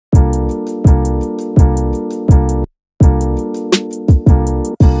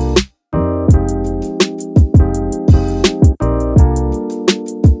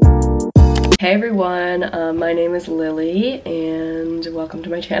Hey everyone, my name is Lily and welcome to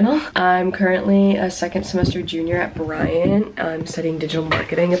my channel. I'm currently a second semester junior at Bryant. I'm studying digital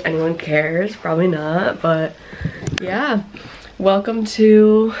marketing if anyone cares, probably not, but yeah. Welcome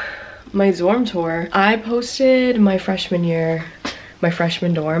to my dorm tour. I posted my freshman year, my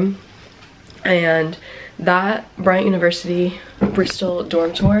freshman dorm, and that Bryant University Bristol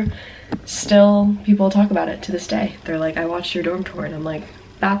dorm tour, still people talk about it to this day. They're like, I watched your dorm tour, and I'm like,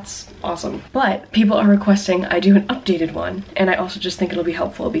 that's awesome. But people are requesting I do an updated one, and I also just think it'll be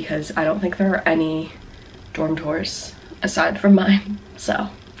helpful because I don't think there are any dorm tours aside from mine, so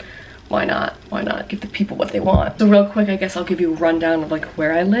why not give the people what they want. So real quick, I guess I'll give you a rundown of like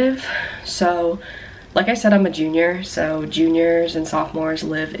where I live. So like I said, I'm a junior, so juniors and sophomores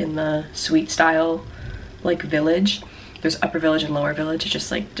live in the suite style like village. There's upper village and lower village. It just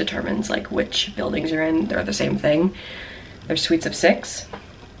like determines like which buildings you're in. They're the same thing. There's suites of 6,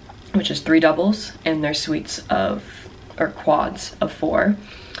 which is 3 doubles, and there's suites of, or quads of 4,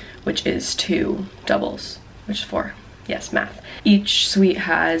 which is 2 doubles, which is 4. Yes, math. Each suite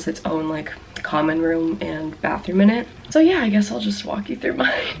has its own like common room and bathroom in it. So yeah, I guess I'll just walk you through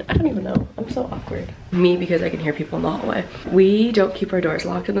mine. I don't even know, I'm so awkward. Me, because I can hear people in the hallway. We don't keep our doors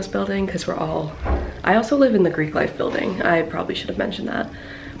locked in this building because I also live in the Greek Life building. I probably should have mentioned that.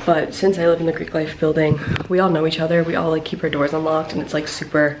 But since I live in the Greek Life building, we all know each other. We all like keep our doors unlocked, and it's like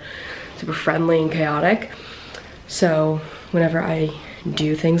super friendly and chaotic. So whenever I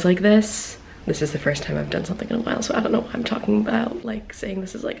do things like this is the first time I've done something in a while, so I don't know what I'm talking about, like saying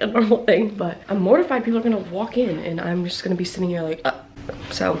this is like a normal thing, but I'm mortified people are gonna walk in and I'm just gonna be sitting here like,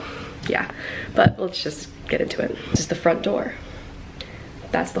 so yeah, but let's just get into it. This is the front door.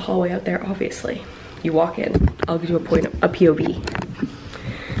 That's the hallway out there, obviously. You walk in. I'll give you a POV.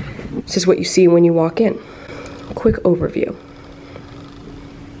 This is what you see when you walk in. Quick overview.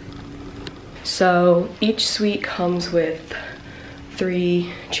 So each suite comes with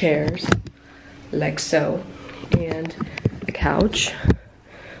 3 chairs, like so, and a couch.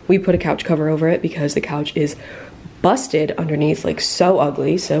 We put a couch cover over it because the couch is busted underneath, like so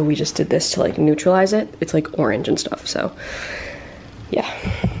ugly, so we just did this to like neutralize it. It's like orange and stuff, so yeah.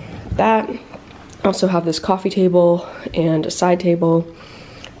 That. Also have this coffee table and a side table.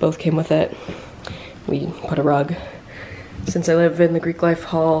 Both came with it. We put a rug. Since I live in the Greek Life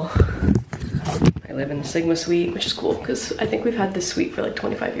Hall, I live in the Sigma suite, which is cool because I think we've had this suite for like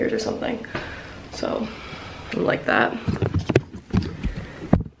 25 years or something. So I like that.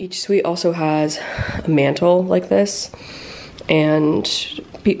 Each suite also has a mantle like this, and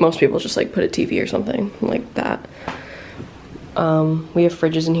most people just like put a TV or something like that. We have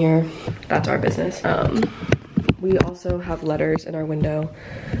fridges in here. That's our business. We also have letters in our window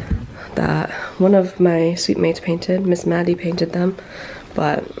that one of my suite mates painted. Miss Maddie painted them,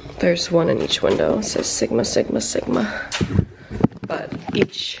 but there's one in each window. It says Sigma, Sigma, Sigma. But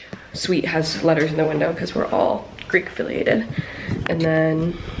each suite has letters in the window because we're all Greek affiliated. And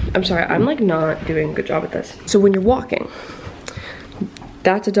then, I'm sorry, I'm like not doing a good job at this. So when you're walking,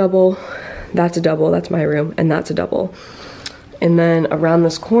 that's a double, that's my room, and that's a double. And then around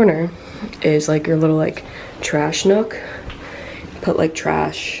this corner is like your little like trash nook. Put like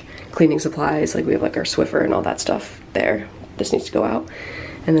trash, cleaning supplies, like we have like our Swiffer and all that stuff there. This needs to go out.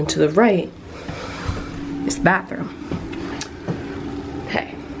 And then to the right is the bathroom.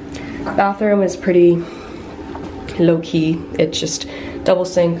 Hey, bathroom is pretty low-key. It's just double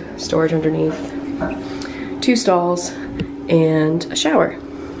sink, storage underneath, 2 stalls, and a shower.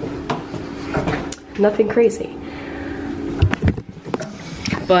 Nothing crazy.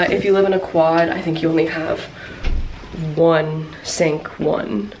 But if you live in a quad, I think you only have 1 sink,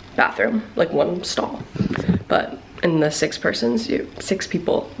 1 bathroom, like 1 stall. But in the 6 persons, 6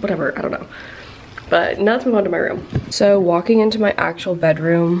 people, whatever, I don't know. But now let's move on to my room. So walking into my actual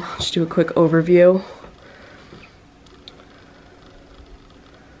bedroom, just do a quick overview.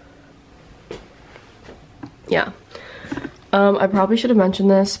 Yeah. I probably should have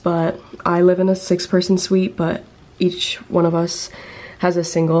mentioned this, but I live in a 6-person suite, but each one of us has a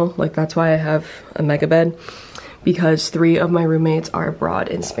single, like that's why I have a mega bed, because 3 of my roommates are abroad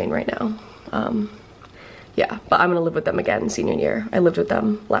in Spain right now. Yeah, but I'm gonna live with them again senior year. I lived with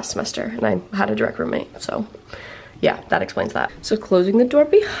them last semester and I had a direct roommate, so yeah, that explains that. So closing the door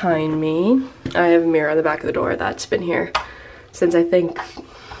behind me, I have a mirror on the back of the door that's been here since I think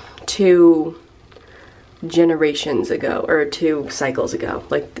 2 generations ago, or 2 cycles ago.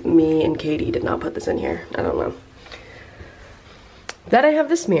 Like me and Katie did not put this in here, I don't know. Then I have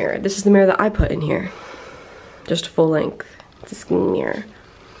this mirror. This is the mirror that I put in here. Just full length. It's a skinny mirror.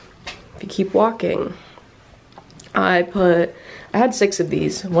 If you keep walking, I had 6 of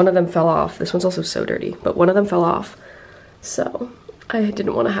these. One of them fell off. This one's also so dirty, but one of them fell off. So I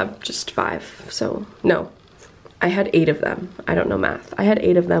didn't want to have just 5. So no, I had 8 of them. I don't know math. I had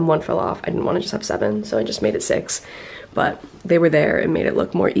 8 of them, 1 fell off. I didn't want to just have 7, so I just made it 6. But they were there and made it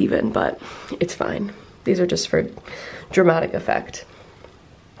look more even, but it's fine. These are just for dramatic effect.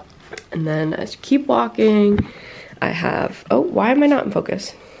 And then as you keep walking, I have, oh, why am I not in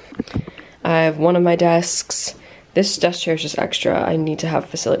focus? I have one of my desks. This desk chair is just extra. I need to have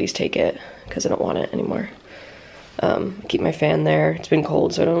facilities take it because I don't want it anymore. Keep my fan there. It's been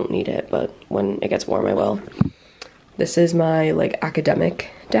cold, so I don't need it, but when it gets warm, I will. This is my, like, academic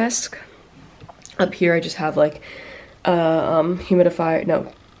desk. Up here, I just have, like, humidifier,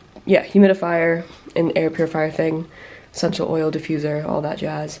 and air purifier thing, essential oil diffuser, all that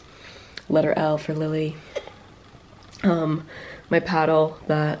jazz. Letter L for Lily. My paddle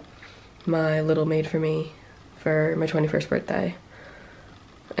that my little made for me for my 21st birthday.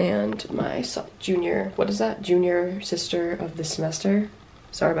 And my junior sister of this semester.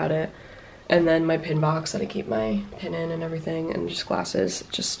 Sorry about it. And then my pin box that I keep my pin in and everything, and just glasses.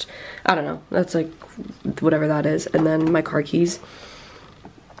 Just, I don't know. That's like whatever that is. And then my car keys.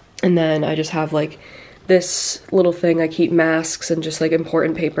 And then I just have like this little thing. I keep masks and just like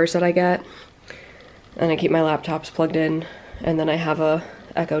important papers that I get. And I keep my laptops plugged in. And then I have a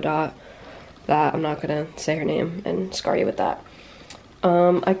Echo Dot that I'm not gonna say her name and scar you with that.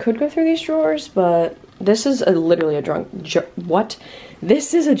 I could go through these drawers, but this is literally a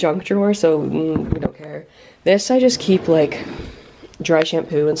This is a junk drawer, so we don't care. This I just keep like dry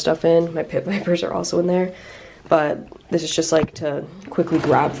shampoo and stuff in. My Pit Vipers are also in there, but this is just like to quickly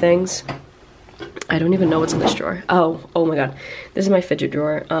grab things. I don't even know what's in this drawer. Oh my god. This is my fidget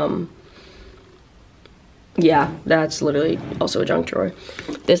drawer. Yeah, that's literally also a junk drawer.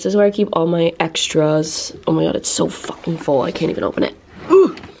 This is where I keep all my extras. Oh my god, it's so fucking full. I can't even open it.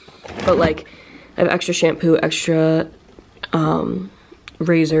 Ooh. But like, I have extra shampoo, extra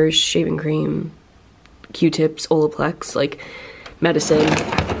razors, shaving cream, Q-tips, Olaplex, like medicine.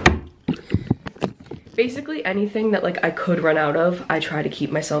 Basically anything that like I could run out of, I try to keep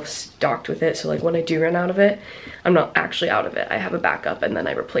myself stocked with it. So like when I do run out of it, I'm not actually out of it. I have a backup and then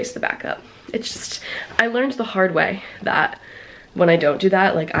I replace the backup. It's just, I learned the hard way that when I don't do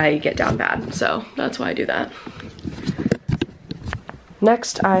that, like I get down bad. So that's why I do that.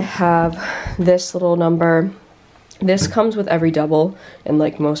 Next, I have this little number. This comes with every double, and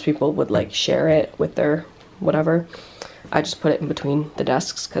like most people would like share it with their whatever. I just put it in between the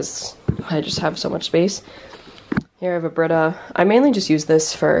desks because I just have so much space. Here I have a Brita. I mainly just use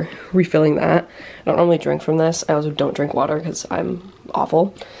this for refilling that. I don't normally drink from this. I also don't drink water because I'm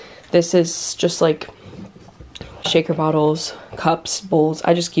awful. This is just like shaker bottles, cups, bowls.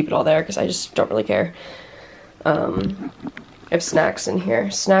 I just keep it all there because I just don't really care. I have snacks in here.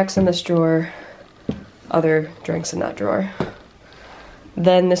 Snacks in this drawer, other drinks in that drawer.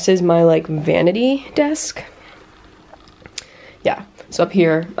 Then this is my like vanity desk. Yeah, so up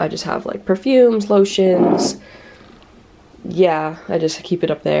here I just have like perfumes, lotions. Yeah, I just keep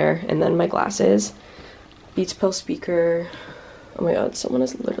it up there. And then my glasses, Beats Pill speaker. Oh my god, someone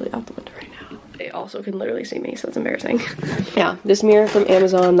is literally out the window right now. They also can literally see me, so that's embarrassing. Yeah, this mirror from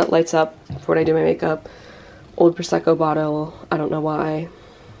Amazon that lights up for when I do my makeup. Old Prosecco bottle, I don't know why.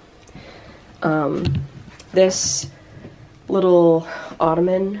 This little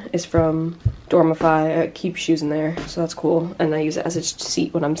ottoman is from Dormify. I keep shoes in there, so that's cool. And I use it as a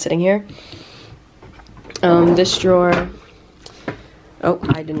seat when I'm sitting here. This drawer, oh,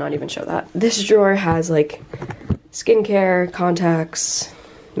 I did not even show that. This drawer has like skincare, contacts,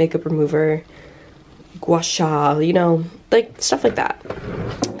 makeup remover, gua sha, you know, like stuff like that.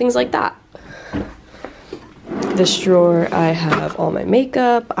 Things like that. This drawer, I have all my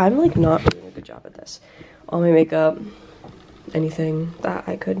makeup. I'm like not doing a good job at this. All my makeup, anything that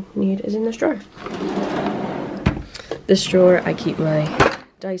I could need is in this drawer. This drawer, I keep my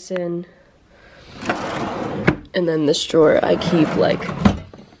Dyson. And then this drawer, I keep like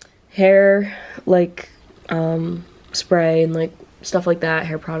hair, like spray and like stuff like that,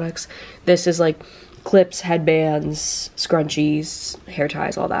 hair products. This is like clips, headbands, scrunchies, hair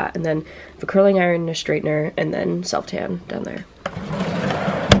ties, all that. And then the curling iron, a straightener, and then self-tan down there.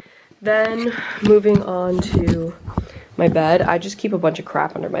 Then moving on to my bed, I just keep a bunch of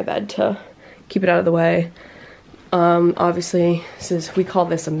crap under my bed to keep it out of the way. Obviously, we call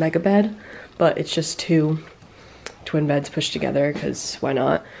this a mega bed, but it's just 2 twin beds pushed together because why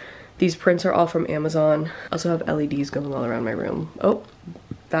not? These prints are all from Amazon. I also have LEDs going all around my room. Oh,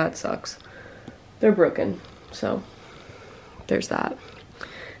 that sucks. They're broken, so there's that.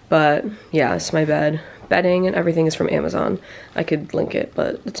 But yeah, it's my bed. Bedding and everything is from Amazon. I could link it,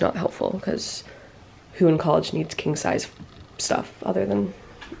 but it's not helpful because who in college needs king size stuff other than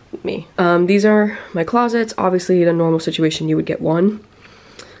me? These are my closets. Obviously in a normal situation you would get one.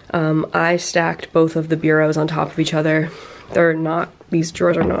 I stacked both of the bureaus on top of each other. They're not, these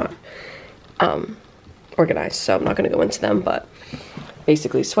drawers are not organized, so I'm not gonna go into them, but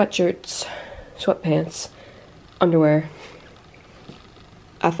basically sweatshirts, sweatpants, underwear,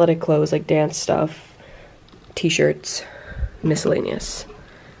 athletic clothes like dance stuff, t-shirts, miscellaneous,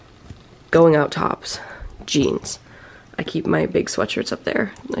 going out tops, jeans. I keep my big sweatshirts up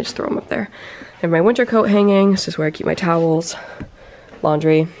there. I just throw them up there. I have my winter coat hanging. This is where I keep my towels,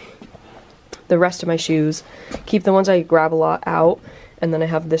 laundry, the rest of my shoes. Keep the ones I grab a lot out, and then I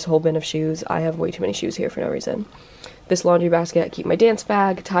have this whole bin of shoes. I have way too many shoes here for no reason. This laundry basket, I keep my dance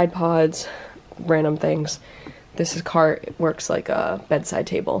bag, Tide Pods, random things. This is cart, it works like a bedside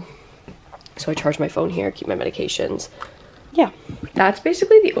table. So I charge my phone here, keep my medications. Yeah, that's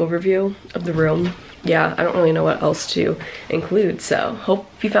basically the overview of the room. Yeah, I don't really know what else to include, so hope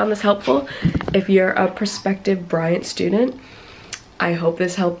you found this helpful. If you're a prospective Bryant student, I hope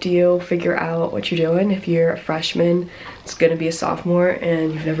this helped you figure out what you're doing. If you're a freshman, it's gonna be a sophomore,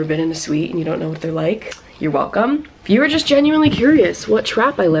 and you've never been in a suite and you don't know what they're like, you're welcome. If you were just genuinely curious what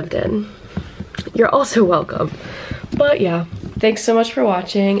trap I lived in, you're also welcome. But yeah, thanks so much for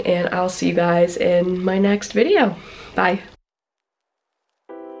watching, and I'll see you guys in my next video. Bye.